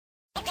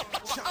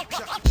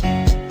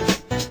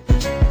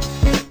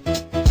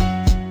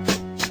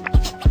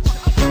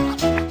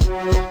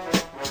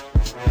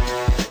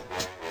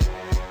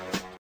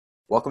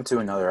Welcome to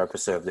another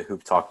episode of the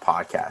Hoop Talk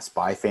podcast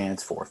by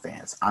fans for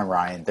fans. I'm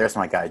Ryan. There's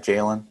my guy,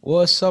 Jalen.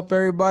 What's up,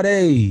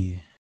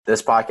 everybody?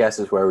 This podcast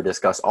is where we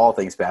discuss all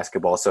things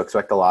basketball, so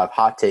expect a lot of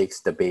hot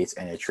takes, debates,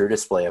 and a true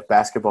display of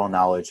basketball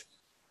knowledge.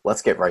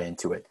 Let's get right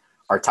into it.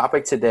 Our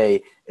topic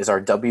today is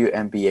our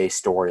WNBA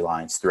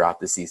storylines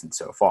throughout the season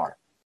so far.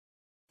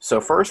 So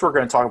first, we're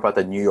going to talk about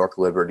the New York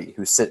Liberty,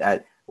 who sit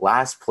at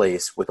last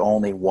place with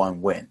only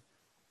one win.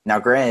 Now,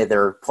 granted,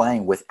 they're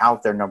playing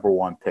without their number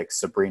one pick,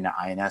 Sabrina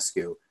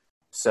Ionescu.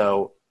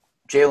 So,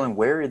 Jalen,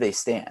 where do they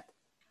stand?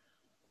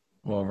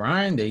 Well,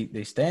 Ryan,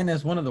 they stand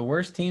as one of the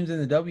worst teams in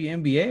the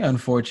WNBA,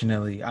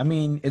 unfortunately. I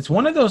mean, it's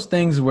one of those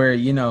things where,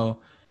 you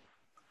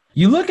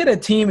look at a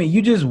team and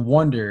you just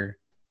wonder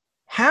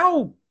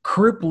how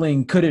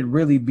crippling could it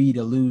really be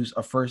to lose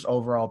a first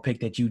overall pick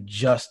that you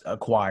just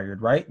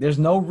acquired, right? There's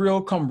no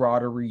real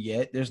camaraderie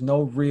yet. There's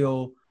no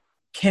real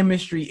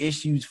chemistry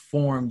issues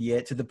formed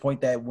yet to the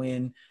point that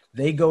when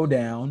they go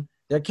down,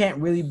 there can't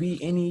really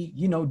be any,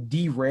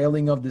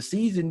 derailing of the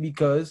season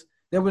because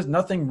there was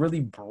nothing really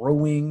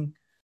brewing,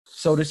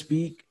 so to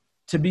speak,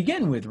 to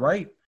begin with,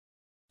 right?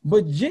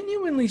 But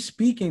genuinely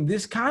speaking,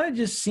 this kind of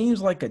just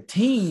seems like a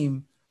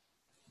team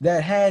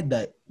that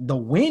had the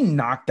wind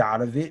knocked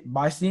out of it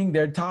by seeing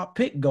their top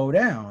pick go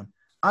down.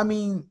 I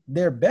mean,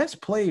 their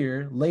best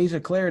player,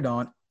 Layshia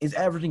Clarendon, is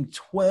averaging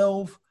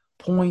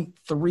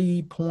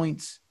 12.3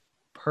 points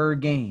per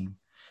game.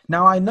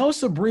 Now, I know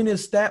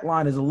Sabrina's stat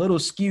line is a little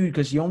skewed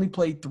because she only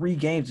played 3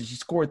 games and she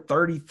scored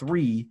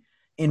 33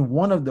 in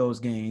one of those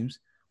games.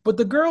 But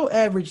the girl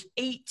averaged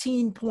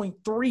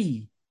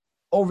 18.3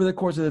 over the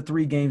course of the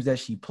 3 games that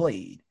she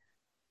played.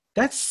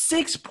 That's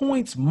 6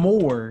 points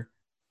more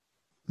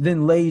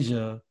than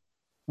Layshia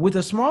with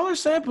a smaller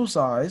sample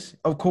size,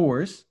 of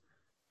course.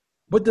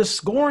 But the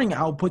scoring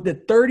output, the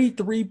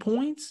 33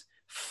 points,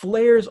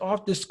 flares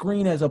off the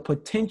screen as a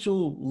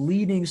potential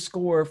leading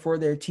scorer for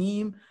their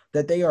team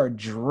that they are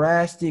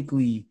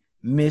drastically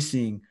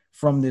missing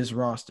from this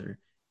roster.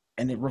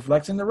 And it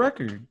reflects in the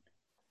record.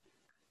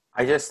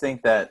 I just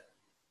think that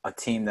a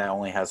team that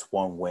only has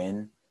one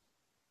win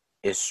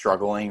is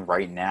struggling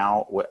right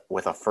now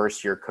with a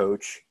first-year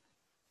coach,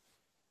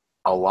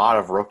 a lot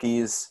of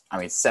rookies,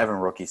 7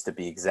 rookies to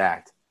be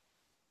exact.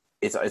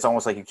 It's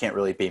almost like you can't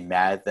really be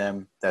mad at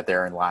them that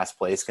they're in last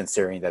place,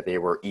 considering that they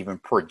were even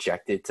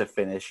projected to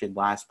finish in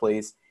last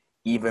place,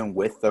 even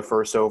with the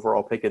first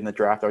overall pick in the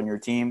draft on your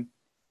team.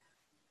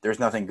 There's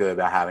nothing good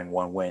about having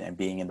one win and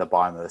being in the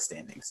bottom of the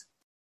standings.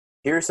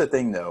 Here's the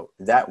thing, though.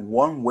 That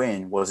one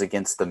win was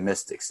against the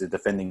Mystics, the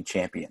defending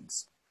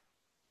champions.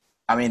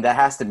 That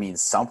has to mean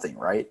something,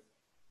 right?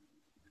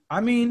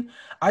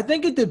 I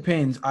think it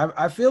depends.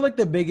 I feel like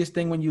the biggest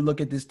thing when you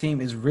look at this team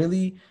is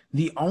really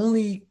the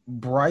only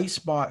bright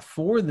spot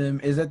for them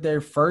is that they're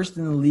first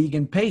in the league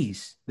in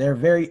pace. They're a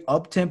very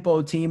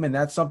up-tempo team, and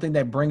that's something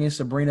that bringing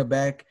Sabrina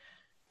back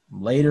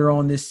later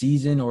on this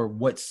season or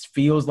what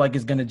feels like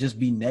is going to just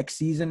be next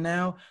season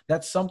now,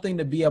 that's something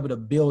to be able to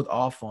build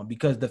off on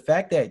because the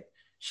fact that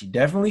she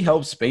definitely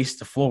helps space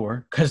the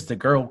floor because the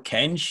girl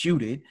can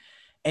shoot it,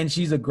 and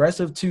she's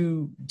aggressive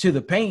to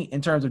the paint in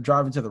terms of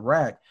driving to the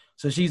rack.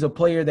 So she's a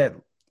player that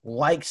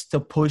likes to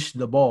push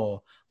the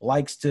ball,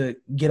 likes to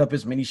get up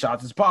as many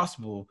shots as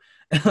possible,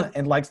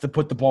 and likes to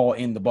put the ball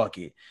in the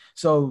bucket.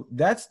 So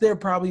that's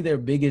probably their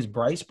biggest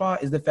bright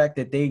spot is the fact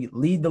that they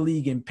lead the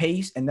league in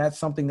pace, and that's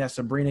something that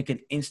Sabrina can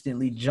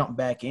instantly jump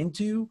back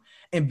into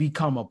and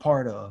become a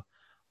part of.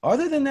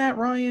 Other than that,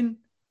 Ryan,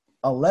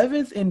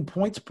 11th in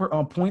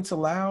points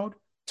allowed,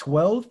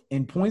 12th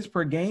in points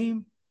per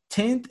game,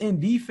 10th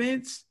in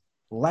defense,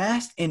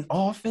 last in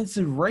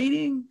offensive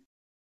rating.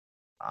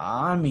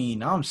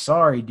 I'm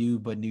sorry,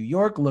 dude, but New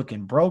York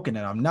looking broken,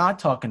 and I'm not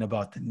talking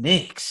about the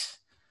Knicks.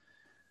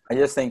 I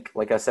just think,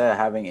 like I said,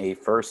 having a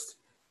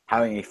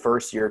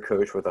first-year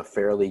coach with a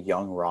fairly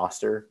young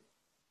roster,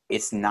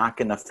 it's not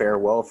going to fare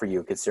well for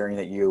you considering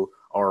that you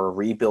are a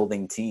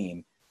rebuilding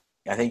team.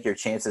 I think your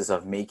chances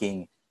of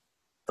making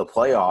the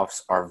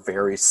playoffs are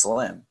very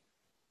slim.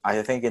 I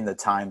think in the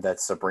time that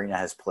Sabrina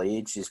has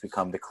played, she's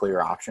become the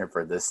clear option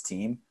for this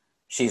team.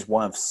 She's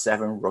one of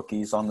 7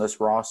 rookies on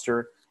this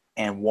roster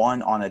and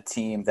one on a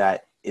team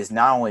that is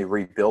not only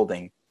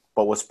rebuilding,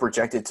 but was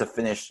projected to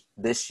finish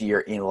this year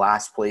in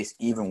last place,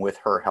 even with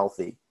her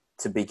healthy,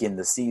 to begin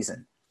the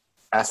season.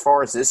 As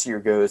far as this year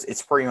goes,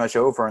 it's pretty much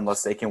over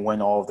unless they can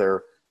win all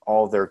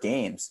of their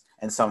games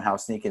and somehow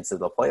sneak into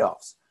the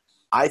playoffs.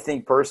 I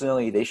think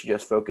personally they should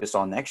just focus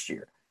on next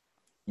year.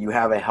 You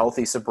have a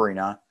healthy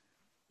Sabrina.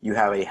 You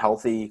have a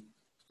healthy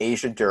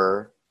Asia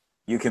Durr.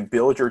 You can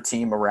build your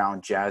team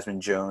around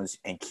Jasmine Jones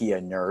and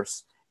Kia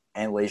Nurse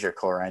and Layshia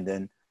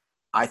Clarendon.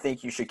 I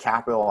think you should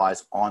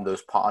capitalize on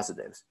those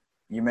positives.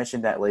 You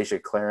mentioned that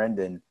Layshia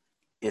Clarendon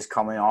is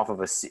coming off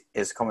of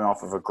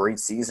a great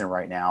season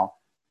right now.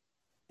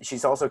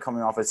 She's also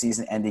coming off a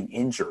season-ending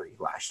injury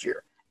last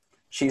year.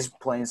 She's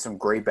playing some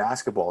great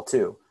basketball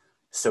too.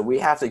 So we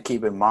have to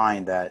keep in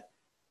mind that,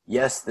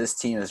 yes, this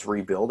team is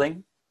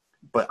rebuilding,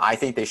 but I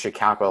think they should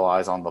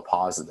capitalize on the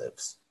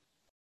positives.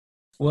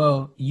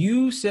 Well,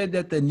 you said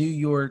that the New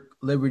York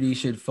Liberty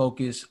should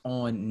focus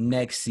on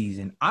next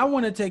season. I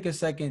want to take a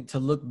second to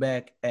look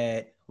back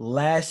at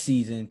last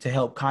season to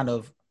help kind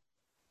of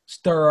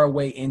stir our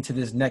way into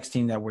this next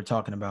team that we're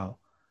talking about.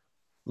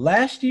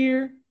 Last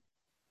year,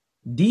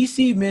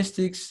 DC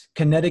Mystics,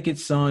 Connecticut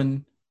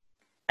Sun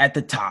at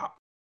the top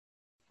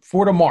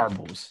for the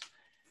marbles.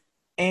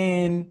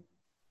 And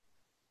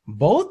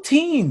both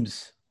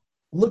teams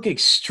look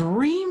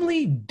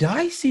extremely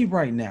dicey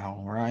right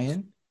now,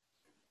 Ryan.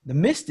 The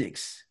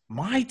Mystics,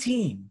 my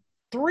team,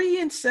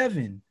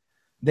 3-7.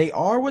 They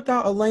are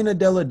without Elena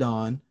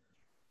Deladon,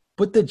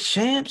 but the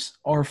champs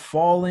are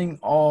falling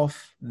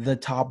off the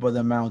top of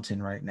the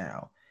mountain right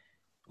now.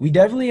 We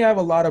definitely have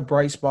a lot of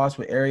bright spots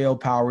with Ariel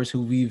Powers,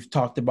 who we've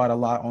talked about a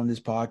lot on this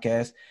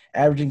podcast,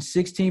 averaging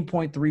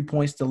 16.3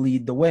 points to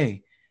lead the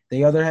way.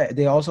 They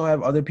also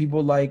have other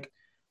people like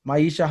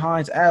Maisha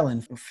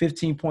Hines-Allen,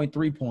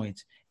 15.3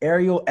 points.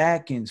 Ariel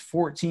Atkins,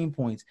 14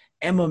 points.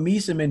 Emma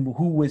Mieseman,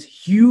 who was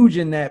huge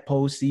in that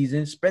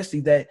postseason,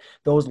 especially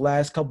those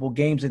last couple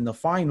games in the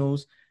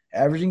finals,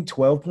 averaging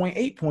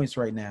 12.8 points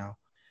right now.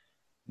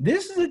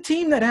 This is a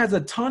team that has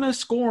a ton of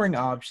scoring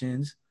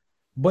options,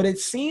 but it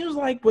seems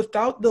like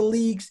without the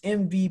league's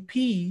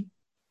MVP,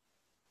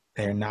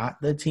 they're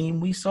not the team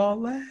we saw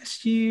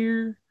last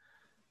year.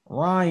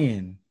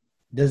 Ryan,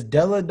 does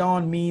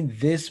Deladon mean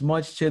this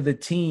much to the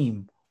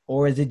team?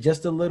 Or is it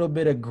just a little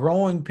bit of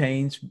growing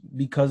pains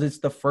because it's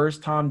the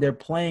first time they're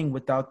playing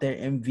without their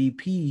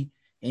MVP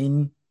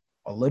in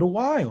a little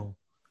while?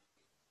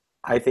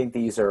 I think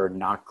these are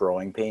not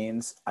growing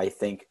pains. I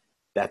think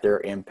that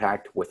their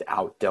impact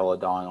without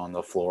Deladon on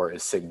the floor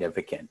is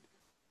significant.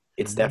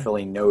 It's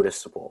definitely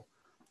noticeable.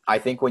 I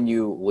think when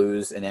you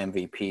lose an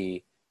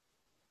MVP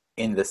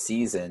in the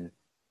season,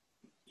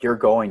 you're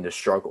going to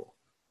struggle.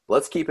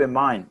 Let's keep in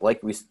mind,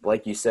 like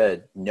you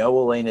said, no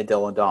Elena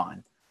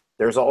Deladon.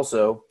 There's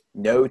also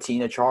no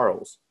Tina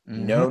Charles,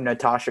 no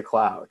Natasha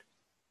Cloud.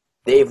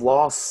 They've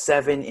lost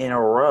 7 in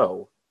a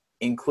row,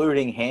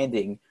 including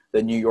handing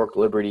the New York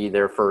Liberty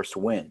their first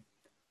win.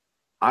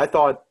 I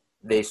thought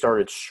they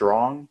started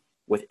strong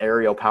with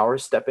Ariel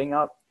Powers stepping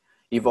up.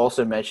 You've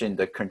also mentioned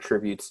the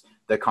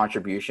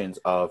contributions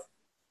of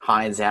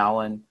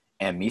Hines-Allen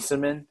and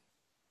Mieseman.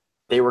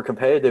 They were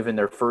competitive in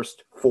their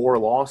first 4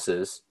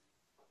 losses,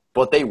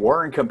 but they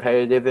weren't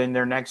competitive in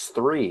their next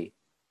 3.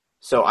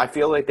 So I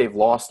feel like they've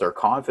lost their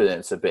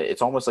confidence a bit.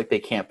 It's almost like they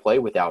can't play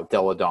without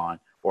Deladon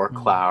or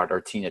Cloud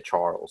or Tina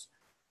Charles.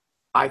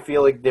 I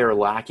feel like they're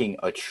lacking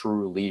a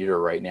true leader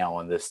right now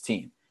on this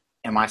team.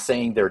 Am I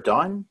saying they're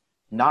done?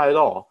 Not at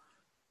all.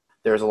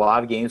 There's a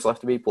lot of games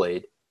left to be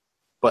played,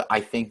 but I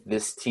think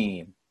this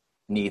team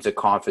needs a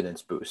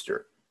confidence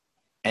booster.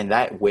 And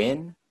that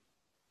win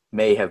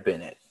may have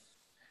been it.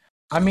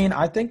 I mean,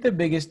 I think the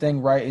biggest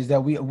thing, right, is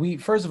that we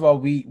first of all,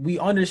 we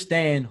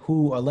understand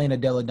who Elena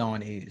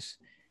Deladon is.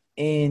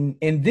 In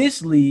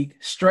this league,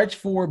 stretch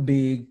 4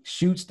 big,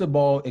 shoots the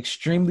ball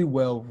extremely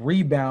well,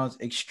 rebounds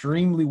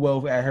extremely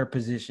well at her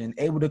position,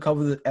 able to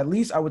cover at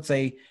least I would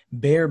say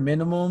bare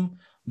minimum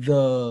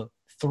the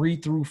 3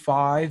 through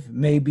 5,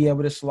 may be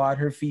able to slide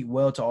her feet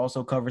well to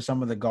also cover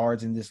some of the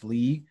guards in this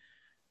league.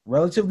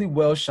 Relatively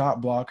well shot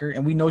blocker,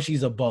 and we know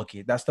she's a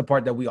bucket. That's the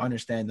part that we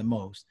understand the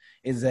most,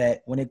 is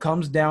that when it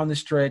comes down the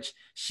stretch,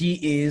 she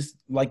is,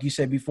 like you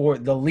said before,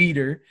 the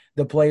leader,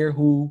 the player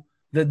who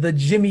the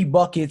Jimmy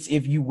buckets,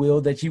 if you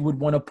will, that you would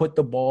want to put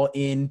the ball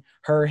in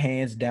her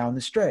hands down the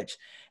stretch.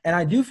 And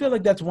I do feel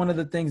like that's one of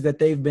the things that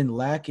they've been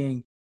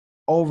lacking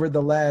over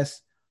the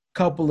last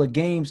couple of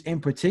games in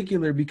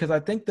particular, because I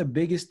think the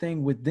biggest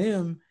thing with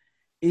them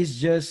is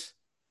just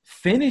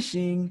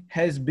finishing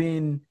has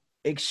been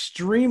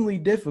extremely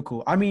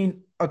difficult. I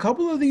mean, a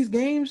couple of these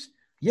games,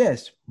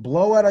 yes,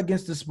 blowout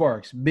against the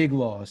Sparks, big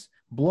loss.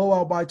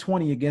 Blowout by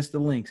 20 against the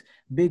Lynx,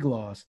 big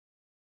loss.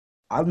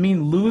 I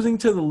mean, losing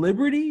to the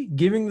Liberty,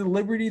 giving the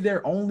Liberty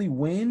their only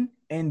win,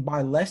 and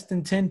by less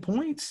than 10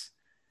 points,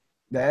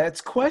 that's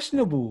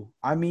questionable.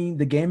 I mean,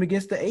 the game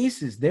against the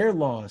Aces, their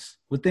loss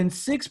within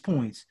 6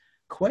 points,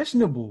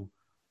 questionable.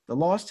 The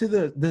loss to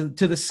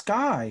the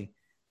Sky,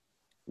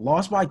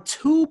 lost by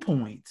 2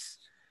 points.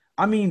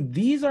 I mean,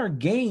 these are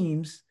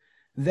games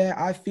that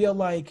I feel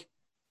like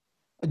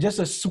just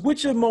a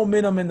switch of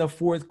momentum in the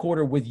fourth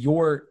quarter with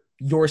your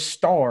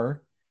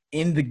star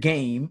in the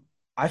game,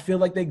 I feel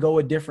like they go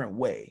a different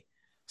way.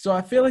 So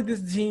I feel like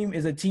this team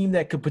is a team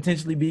that could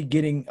potentially be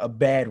getting a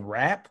bad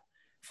rap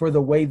for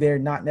the way they're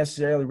not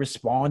necessarily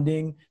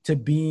responding to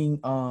being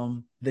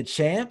the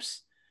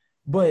champs.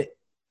 But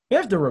we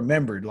have to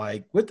remember,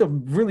 like, we have to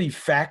really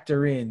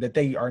factor in that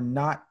they are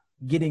not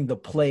getting the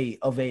play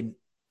of a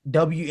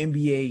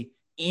WNBA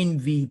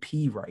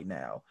MVP right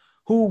now,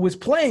 who was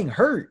playing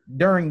hurt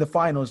during the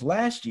finals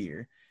last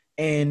year.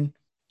 And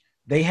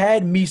they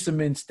had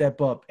Mieseman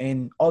step up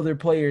and other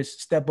players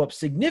step up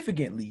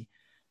significantly,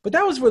 but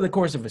that was for the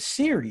course of a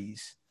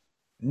series.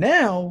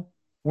 Now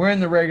we're in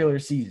the regular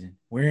season.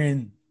 We're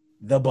in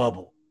the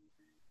bubble.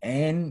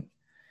 And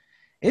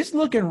it's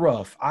looking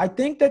rough. I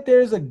think that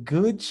there's a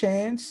good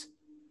chance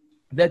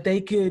that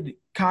they could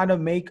kind of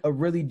make a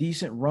really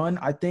decent run.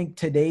 I think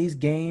today's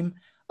game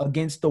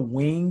against the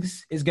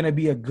Wings is going to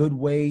be a good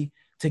way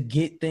to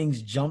get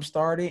things jump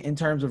started in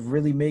terms of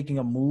really making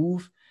a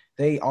move.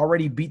 They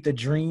already beat the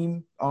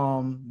Dream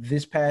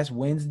this past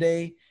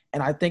Wednesday,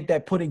 and I think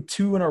that putting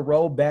two in a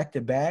row back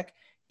to back,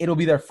 it'll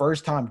be their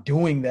first time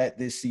doing that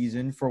this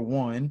season, for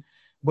one.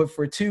 But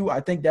for two,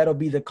 I think that'll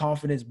be the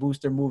confidence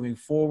booster moving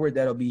forward.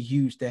 That'll be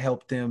huge to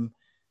help them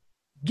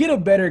get a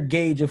better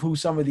gauge of who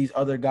some of these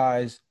other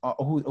guys,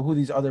 who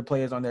these other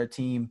players on their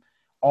team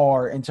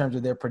are in terms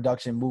of their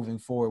production moving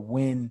forward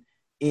when,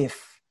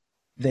 if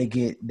they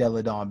get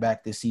Deladon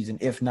back this season.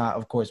 If not,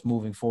 of course,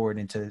 moving forward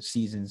into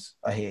seasons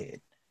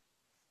ahead.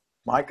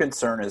 My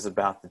concern is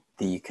about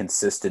the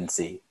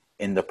consistency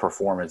in the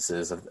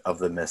performances of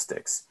the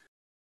Mystics.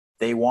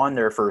 They won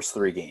their first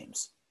 3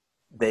 games.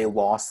 They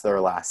lost their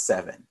last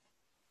 7.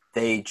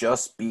 They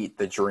just beat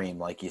the Dream,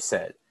 like you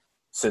said.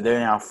 So they're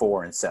now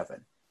 4-7.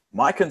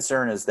 My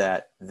concern is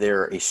that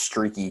they're a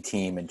streaky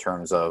team in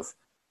terms of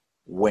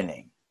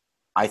winning.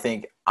 I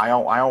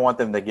don't want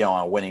them to get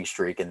on a winning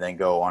streak and then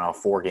go on a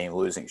 4-game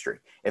losing streak.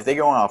 If they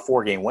go on a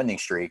 4-game winning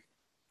streak,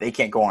 they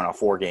can't go on a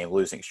 4-game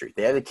losing streak.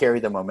 They had to carry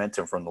the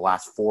momentum from the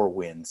last 4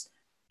 wins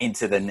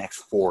into the next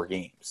 4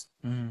 games.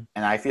 Mm-hmm.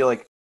 And I feel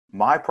like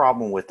my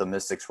problem with the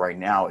Mystics right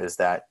now is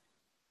that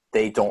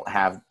they don't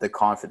have the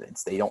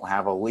confidence. They don't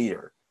have a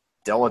leader.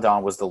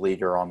 Deladon was the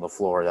leader on the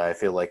floor that I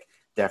feel like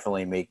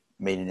definitely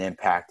made an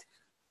impact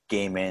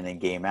game in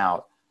and game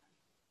out.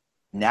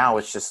 Now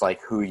it's just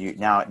like who you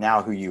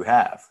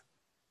have.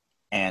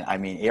 And I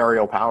mean,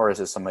 Aerial Powers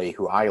is somebody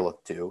who I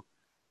look to,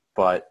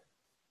 but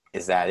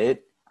is that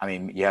it? I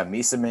mean, you have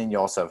Miesemann, you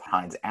also have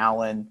Hines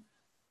Allen,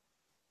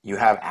 you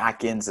have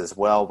Atkins as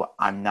well, but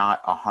I'm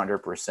not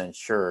 100%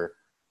 sure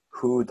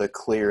who the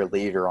clear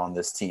leader on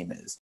this team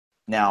is.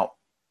 Now,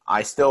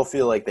 I still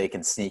feel like they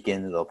can sneak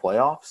into the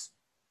playoffs.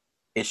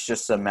 It's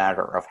just a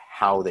matter of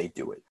how they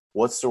do it.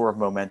 What sort of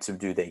momentum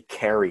do they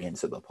carry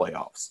into the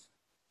playoffs?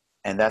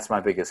 And that's my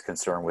biggest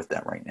concern with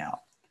them right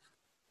now.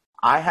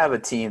 I have a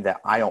team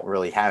that I don't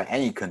really have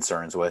any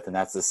concerns with, and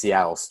that's the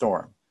Seattle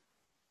Storm.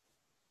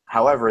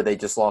 However, they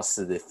just lost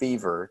to the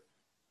Fever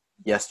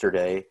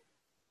yesterday.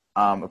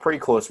 A pretty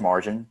close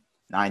margin,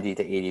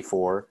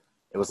 90-84.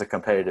 It was a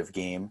competitive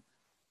game.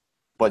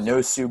 But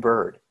no Sue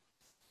Bird.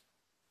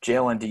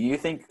 Jalen, do you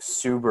think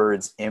Sue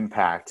Bird's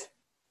impact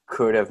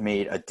could have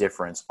made a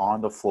difference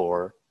on the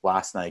floor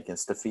last night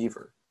against the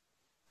Fever?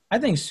 I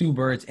think Sue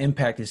Bird's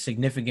impact is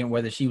significant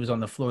whether she was on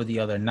the floor the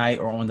other night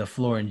or on the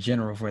floor in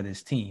general for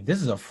this team.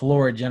 This is a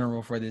floor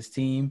general for this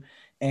team,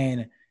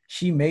 and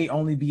she may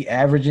only be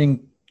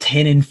averaging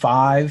 10 and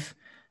 5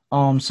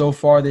 so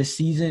far this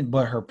season,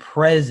 but her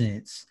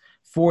presence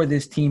for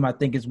this team, I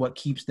think, is what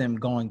keeps them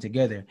going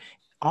together.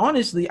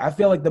 Honestly, I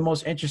feel like the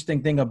most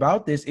interesting thing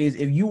about this is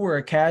if you were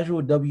a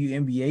casual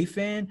WNBA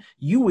fan,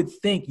 you would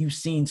think you've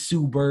seen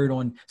Sue Bird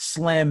on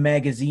Slam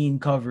magazine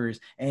covers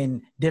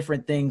and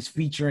different things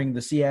featuring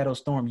the Seattle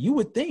Storm. You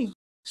would think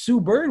Sue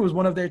Bird was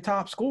one of their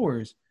top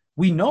scorers.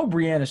 We know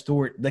Breanna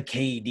Stewart, the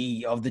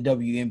KD of the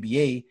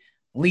WNBA,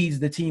 leads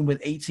the team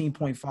with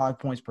 18.5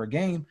 points per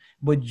game,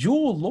 but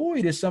Jewel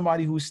Lloyd is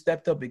somebody who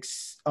stepped up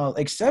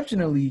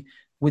exceptionally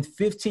with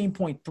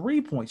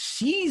 15.3 points.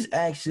 She's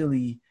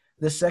actually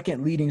the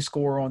second leading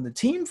scorer on the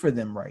team for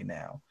them right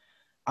now.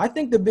 I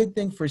think the big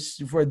thing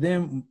for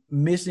them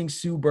missing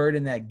Sue Bird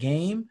in that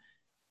game,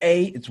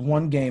 it's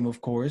one game, of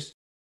course,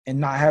 and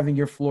not having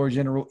your floor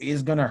general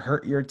is going to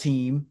hurt your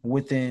team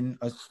within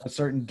a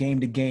certain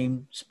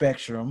game-to-game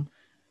spectrum.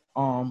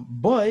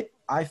 But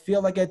I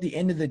feel like at the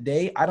end of the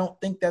day, I don't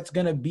think that's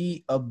going to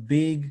be a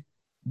big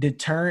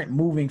deterrent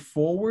moving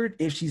forward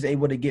if she's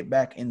able to get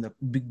back in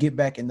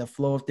the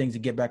flow of things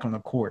and get back on the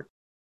court.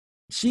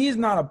 She is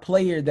not a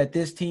player that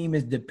this team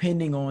is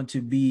depending on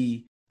to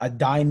be a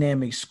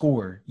dynamic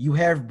scorer. You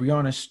have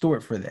Breanna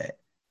Stewart for that.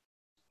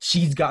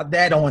 She's got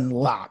that on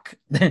lock.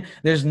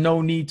 There's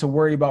no need to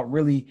worry about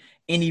really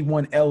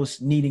anyone else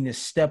needing to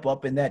step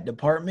up in that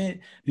department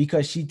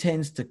because she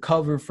tends to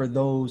cover for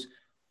those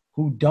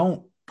who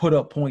don't put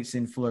up points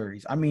in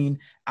flurries. I mean,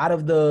 out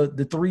of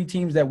the 3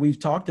 teams that we've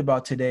talked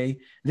about today,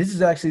 this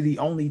is actually the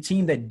only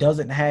team that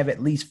doesn't have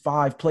at least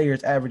 5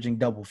 players averaging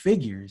double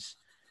figures,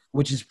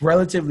 which is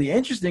relatively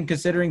interesting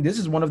considering this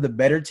is one of the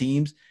better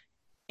teams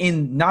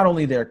in not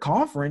only their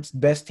conference,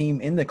 best team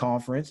in the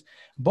conference,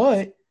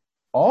 but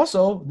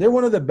also they're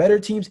one of the better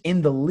teams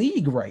in the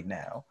league right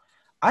now.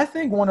 I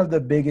think one of the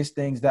biggest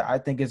things that I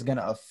think is going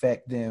to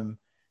affect them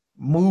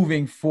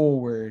moving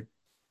forward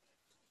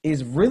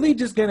is really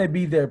just going to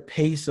be their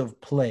pace of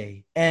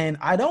play. And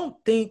I don't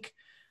think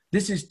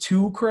this is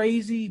too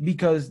crazy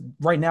because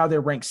right now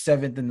they're ranked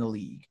 7th in the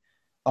league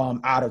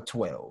out of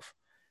 12.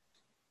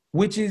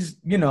 Which is,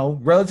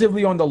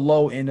 relatively on the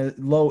low end,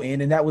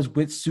 and that was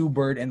with Sue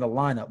Bird in the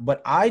lineup.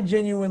 But I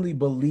genuinely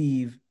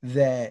believe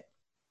that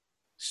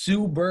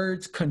Sue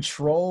Bird's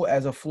control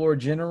as a floor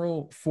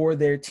general for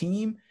their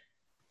team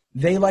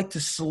they like to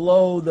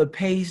slow the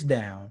pace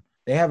down.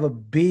 They have a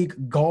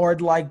big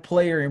guard-like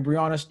player in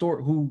Breonna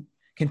Stewart who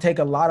can take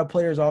a lot of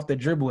players off the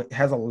dribble. It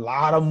has a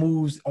lot of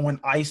moves on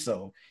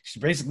ISO.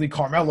 She's basically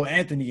Carmelo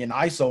Anthony in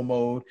ISO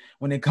mode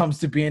when it comes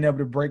to being able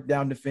to break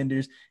down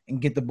defenders and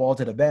get the ball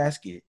to the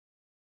basket.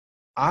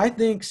 I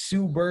think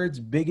Sue Bird's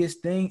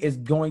biggest thing is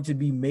going to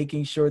be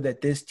making sure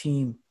that this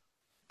team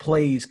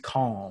plays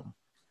calm,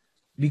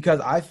 because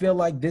I feel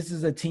like this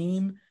is a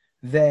team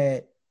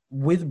that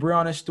with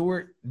Breonna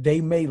Stewart,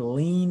 they may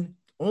lean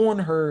on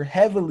her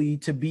heavily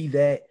to be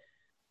that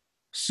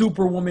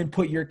superwoman,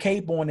 put your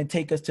cape on and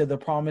take us to the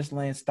promised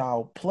land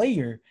style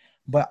player.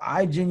 But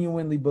I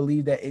genuinely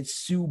believe that it's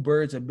Sue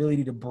Bird's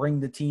ability to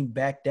bring the team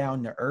back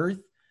down to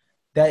earth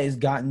that has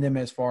gotten them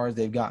as far as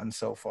they've gotten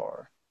so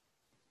far.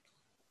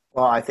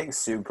 Well, I think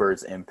Sue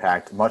Bird's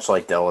impact, much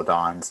like Delle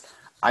Donne's,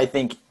 I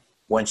think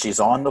when she's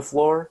on the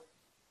floor,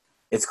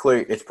 it's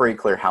pretty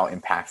clear how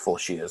impactful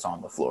she is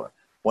on the floor.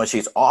 When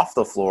she's off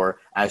the floor,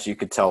 as you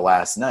could tell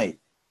last night,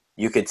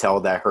 you could tell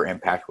that her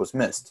impact was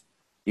missed.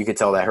 You could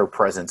tell that her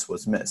presence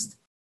was missed.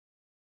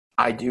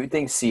 I do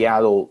think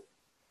Seattle,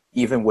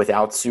 even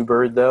without Sue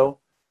Bird, though,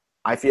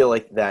 I feel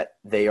like that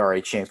they are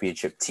a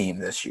championship team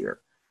this year,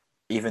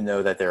 even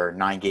though that their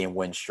 9-game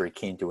win streak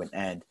came to an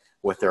end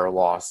with their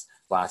loss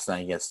last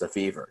night against the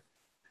Fever.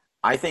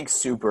 I think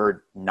Sue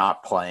Bird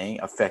not playing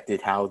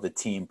affected how the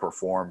team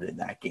performed in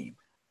that game.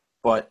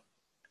 But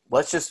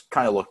let's just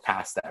kind of look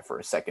past that for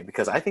a second,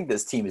 because I think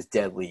this team is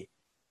deadly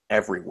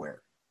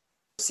everywhere.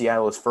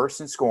 Seattle is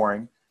first in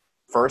scoring,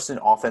 first in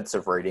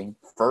offensive rating,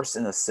 first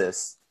in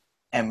assists,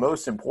 and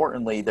most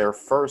importantly, they're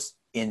first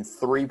in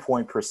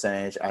three-point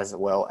percentage as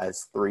well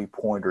as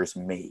three-pointers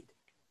made.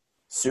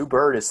 Sue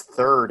Bird is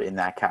third in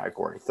that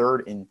category,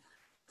 third in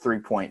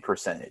three-point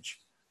percentage.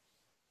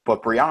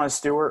 But Breonna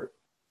Stewart,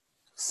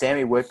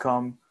 Sammy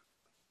Whitcomb,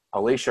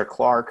 Alicia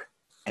Clark,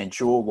 and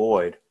Jewel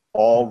Lloyd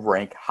all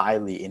rank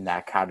highly in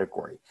that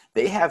category.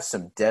 They have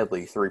some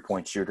deadly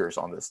three-point shooters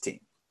on this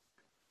team.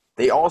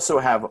 They also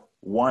have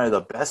one of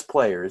the best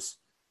players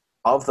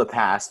of the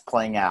past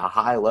playing at a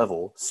high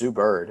level, Sue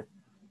Bird,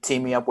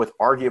 teaming up with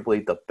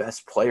arguably the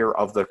best player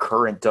of the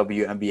current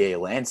WNBA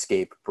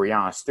landscape,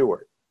 Breonna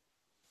Stewart.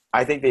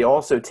 I think they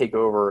also take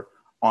over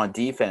on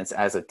defense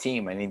as a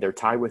team. I mean, they're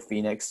tied with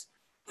Phoenix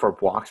for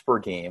blocks per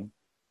game.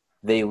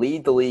 They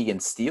lead the league in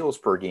steals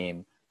per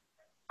game.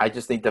 I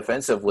just think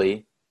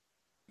defensively,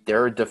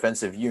 they're a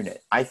defensive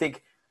unit. I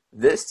think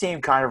this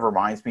team kind of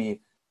reminds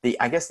me,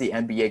 I guess the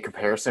NBA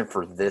comparison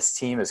for this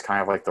team is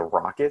kind of like the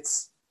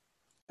Rockets,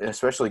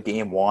 especially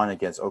game 1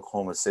 against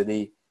Oklahoma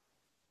City.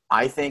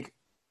 I think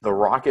the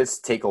Rockets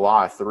take a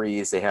lot of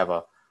threes. They have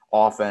an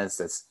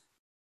offense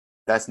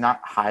that's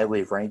not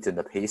highly ranked in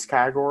the pace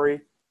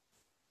category,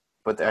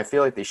 but I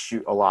feel like they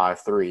shoot a lot of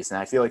threes. And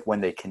I feel like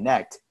when they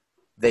connect,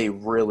 they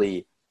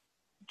really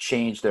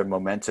change their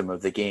momentum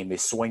of the game. They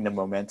swing the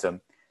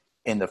momentum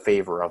in the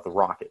favor of the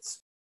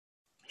Rockets.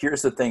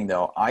 Here's the thing,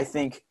 though. I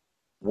think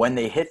when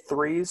they hit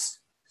threes,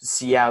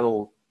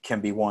 Seattle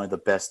can be one of the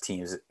best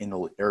teams in the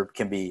league, or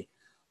can be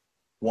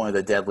one of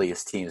the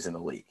deadliest teams in the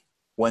league.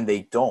 When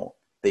they don't,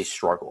 they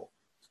struggle.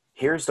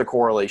 Here's the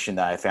correlation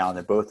that I found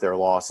in both their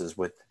losses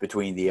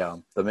between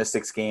the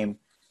Mystics game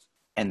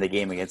and the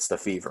game against the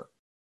Fever.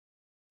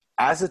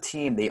 As a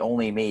team, they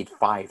only made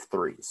 5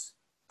 threes.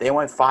 They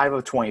went 5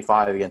 of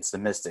 25 against the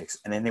Mystics,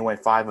 and then they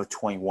went 5 of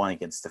 21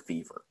 against the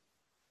Fever.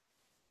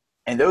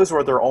 And those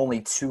were their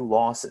only 2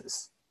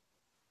 losses.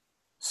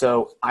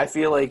 So I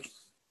feel like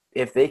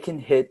if they can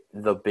hit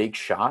the big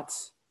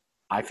shots,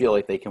 I feel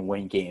like they can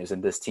win games,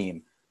 and this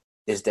team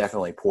is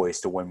definitely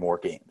poised to win more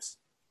games.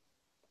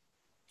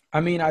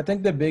 I mean, I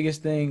think the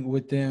biggest thing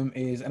with them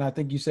is, and I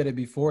think you said it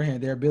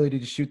beforehand, their ability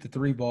to shoot the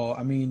 3 ball.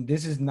 I mean,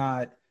 this is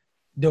not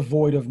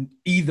devoid of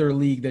either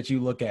league that you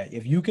look at.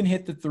 If you can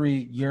hit the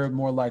 3, you're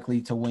more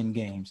likely to win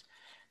games.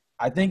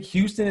 I think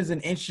Houston is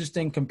an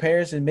interesting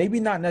comparison, maybe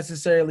not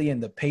necessarily in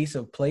the pace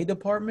of play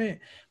department,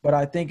 but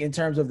I think in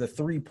terms of the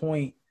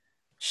 3-point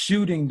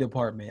shooting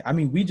department. I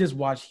mean, we just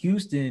watched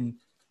Houston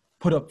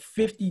put up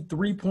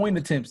 53-point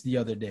attempts the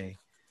other day.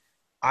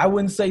 I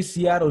wouldn't say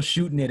Seattle's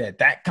shooting it at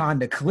that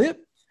kind of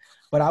clip,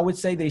 but I would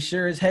say they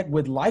sure as heck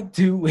would like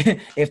to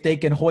if they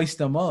can hoist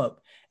them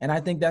up. And I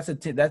think that's a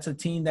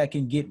team that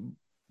can get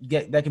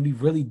that can be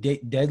really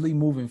deadly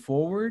moving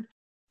forward,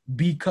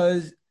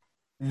 because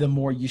the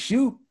more you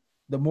shoot,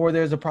 the more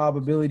there's a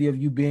probability of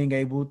you being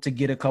able to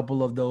get a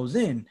couple of those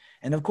in.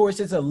 And of course,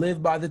 it's a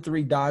live by the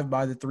 3, dive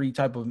by the 3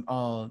 type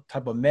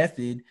of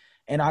method.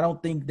 And I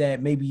don't think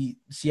that maybe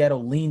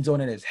Seattle leans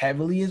on it as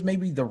heavily as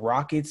maybe the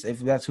Rockets, if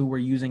that's who we're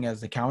using as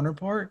the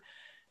counterpart.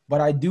 But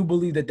I do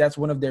believe that that's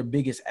one of their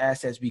biggest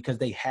assets, because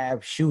they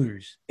have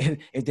shooters.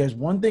 If there's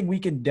one thing we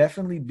can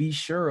definitely be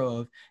sure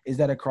of, is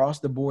that across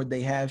the board,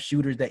 they have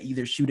shooters that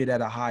either shoot it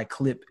at a high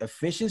clip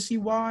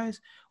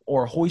efficiency-wise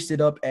or hoist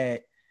it up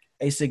at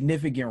a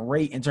significant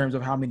rate in terms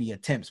of how many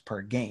attempts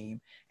per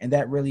game. And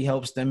that really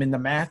helps them in the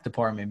math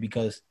department,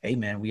 because, hey,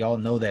 man, we all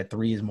know that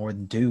 3 is more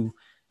than 2.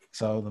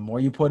 So the more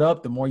you put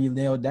up, the more you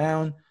nail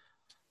down.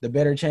 the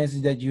better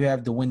chances that you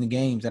have to win the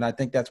games. And I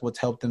think that's what's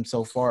helped them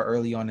so far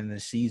early on in the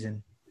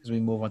season as we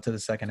move on to the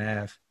second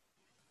half.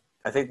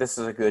 I think this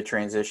is a good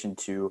transition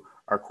to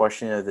our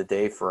question of the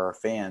day for our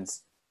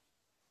fans.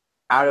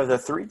 Out of the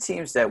three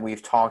teams that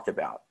we've talked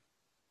about,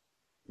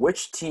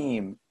 which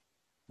team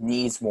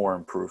needs more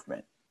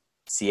improvement?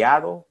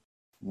 Seattle,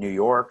 New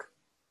York,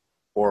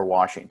 or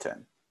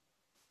Washington?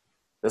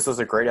 This was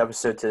a great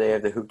episode today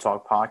of the Hoop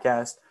Talk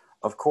podcast.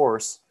 Of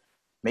course,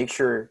 make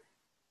sure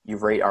you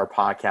rate our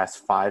podcast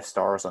 5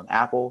 stars on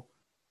Apple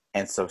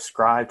and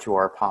subscribe to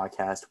our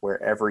podcast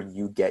wherever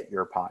you get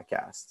your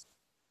podcasts.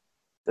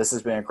 This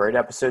has been a great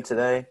episode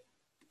today.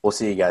 We'll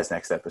see you guys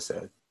next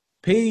episode.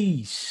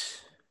 Peace.